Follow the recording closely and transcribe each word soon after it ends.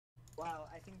Wow,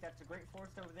 I think that's a great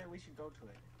forest over there. We should go to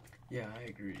it. Yeah, I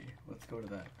agree. Let's go to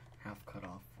that half cut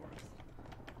off forest.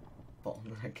 Ball,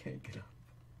 I can't get up.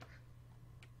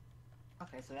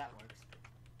 Okay, so that works.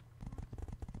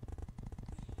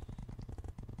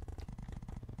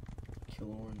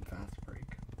 Killorn fast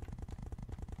break.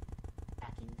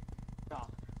 Hacking. Oh,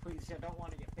 please, I don't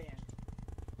want to get banned.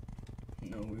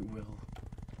 No, we will.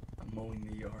 I'm mowing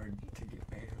the yard to get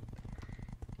banned.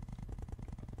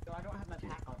 No, I don't have my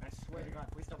pack on. I swear to God,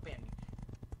 please don't ban me.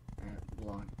 At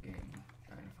log game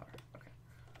identifier. Okay.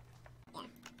 Yeah.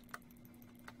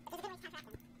 There's a good way to hack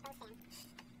him. Oh, Sam.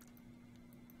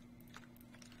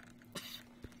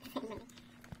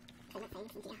 I'm not saying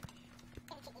this into you.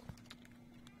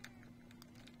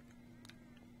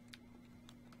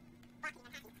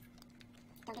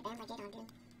 Don't get banned by J-Dog,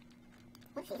 dude.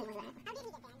 What season was that? How did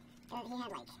he get banned? He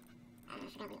had, like, I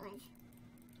forgot what it was.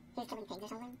 He was killing pigs or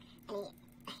something, and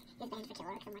he was banned for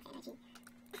killer from Mark Energy.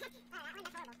 Oh, that one,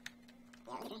 that's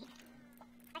horrible. Yeah, it was great.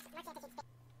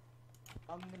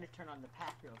 I'm gonna turn on the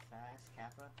pack real fast,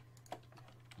 Kappa.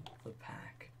 The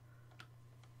pack.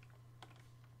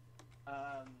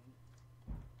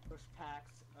 First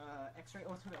packs, X-ray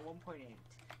ultimate 1.8.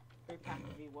 Third pack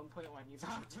would be 1.1. Use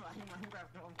optimized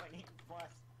Minecraft 1.8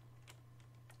 plus.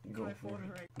 Go My for phone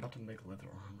it. right- I'm about to make leather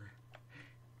armor.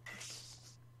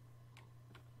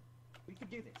 We could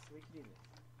do this. We could do this.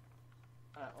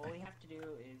 All we have to do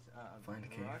is Find a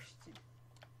cave.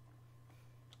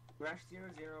 Rush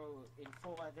 0-0 in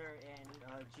full leather and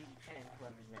G10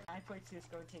 whoever's there. I played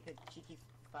Cisco and take a cheeky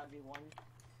 5v1.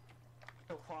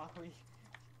 So quality.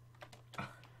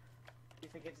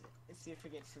 See if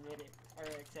it gets submitted or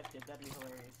accepted. That'd be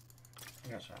hilarious. I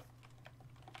got shot.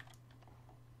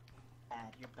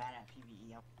 Bad. You're bad at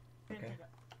PvE. Okay.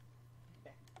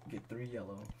 Get 3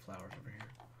 yellow flowers over here.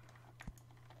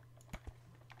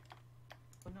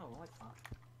 Oh no, what fuck?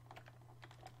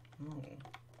 No.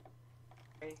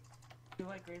 Okay. 2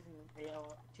 light grays and a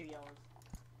yellow, 2 yellows.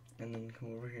 And then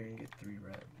come over here and get 3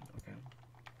 red. Okay.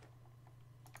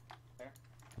 There.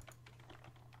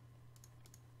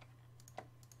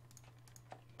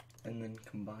 And then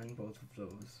combine both of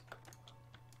those.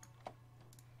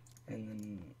 And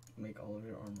then make all of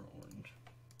your armor orange.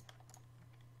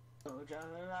 Oh, John,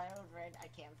 I was red. I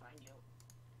can't find you.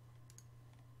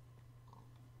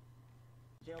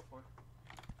 Jail for.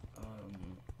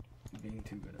 Being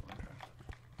too good at Minecraft.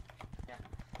 Yeah.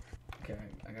 Okay,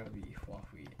 I gotta be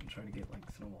Huawei and try to get like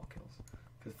snowball kills.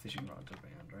 Because fishing rods are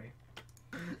banned, right?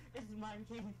 It's Mine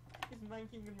King. It's Mine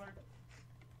King and Mark.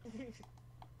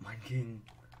 Mine King.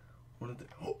 One of the.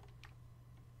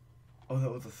 Oh,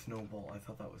 that was a snowball. I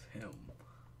thought that was him.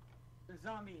 The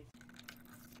zombies.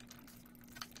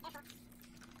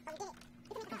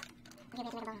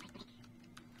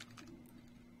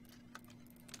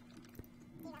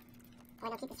 Oh,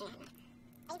 no, keep this straight.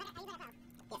 Are you better at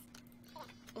both? Yes.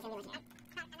 Is there really I'm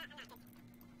not good.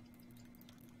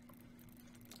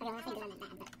 Okay, well, I think I'm not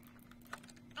bad, but...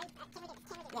 Can we get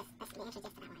this? Yes, that's the answer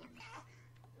just to that one,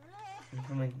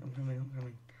 I know. I'm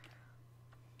coming.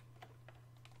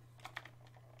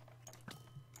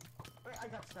 Wait, I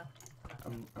got stuff.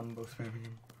 I'm both spamming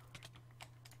him.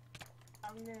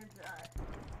 I'm gonna die.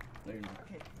 No, you're not.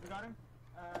 Okay, we got him.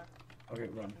 Okay,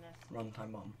 run. Run,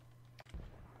 time bomb.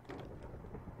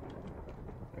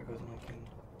 There goes my king.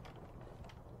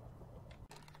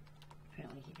 Okay,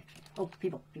 let me keep X-ray. Oh,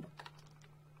 people.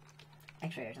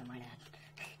 X-rayers on my ad.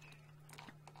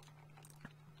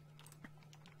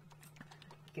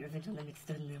 Get revenge on them,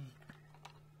 extend them.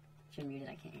 You're muted,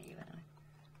 I can't hear you, by the way.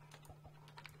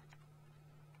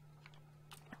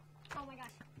 Oh my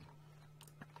gosh.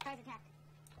 Guys attack.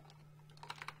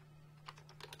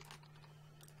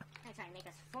 They're trying to make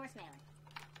us force melee.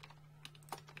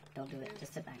 Don't do it,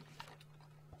 just sit back.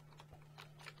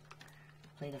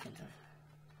 Play defensive.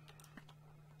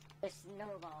 There's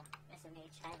snowball.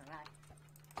 SMH, I have a rod.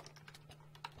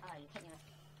 Oh, you hit me with...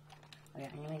 Oh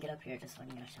yeah, I'm gonna get up here just so I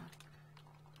can get a shot.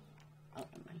 Oh,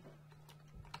 never mind.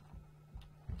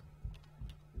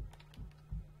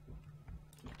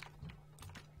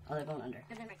 Oh, they're going under.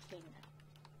 Because I'm arcading them.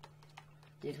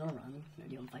 Do you just wanna run? Or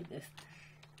do you wanna fight this?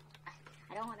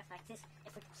 I don't want to fight this.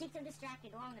 If we keep them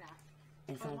distracted long enough...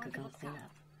 And someone could come clean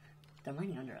up. They're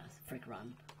mining under us. Frick,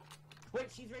 run. Wait,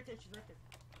 she's right there.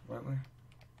 Right where?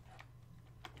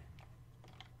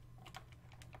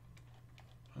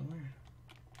 Right where?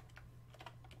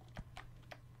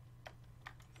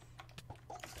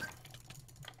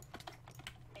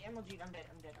 Hey, MLG, I'm dead.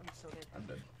 I'm so dead. I'm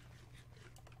dead.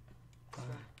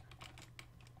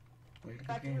 Way to go,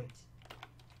 Back to game. loot.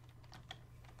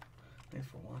 Thanks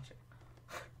for watching.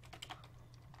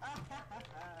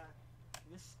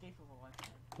 safe of a weapon.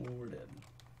 Well, we're dead.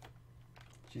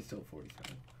 She's still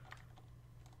 47.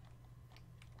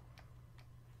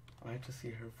 I have to see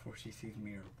her before she sees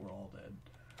me or we're all dead.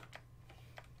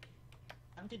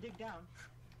 I'm to dig down.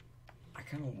 I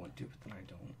kind of want to, but then I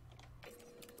don't.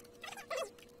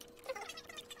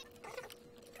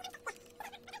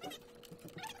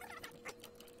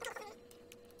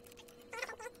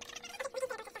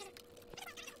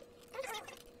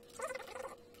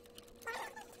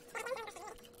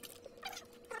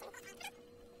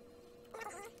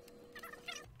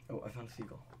 Oh, I found a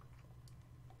seagull.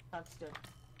 That's good.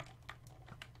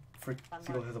 Frick, I'm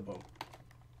seagull marked. has a boat.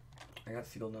 I got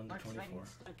seagull down to Mark's 24. fighting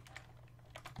stood.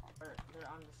 Or they're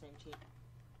on the same team.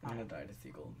 I'm gonna die to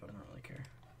seagull, but I don't really care.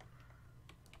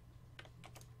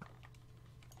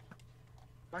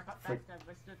 Mark got Frick. backstab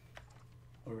by stood.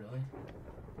 Oh, really?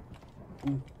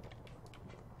 Ooh.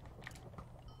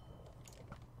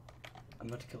 I'm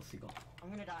about to kill seagull. I'm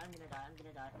gonna die, I'm gonna die, I'm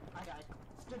gonna die. I died.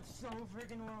 Stood so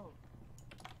friggin' low.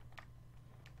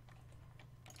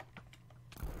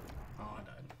 Oh, I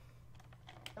died.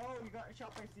 Oh, you got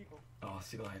shot by seagull. Oh,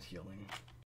 seagull had healing.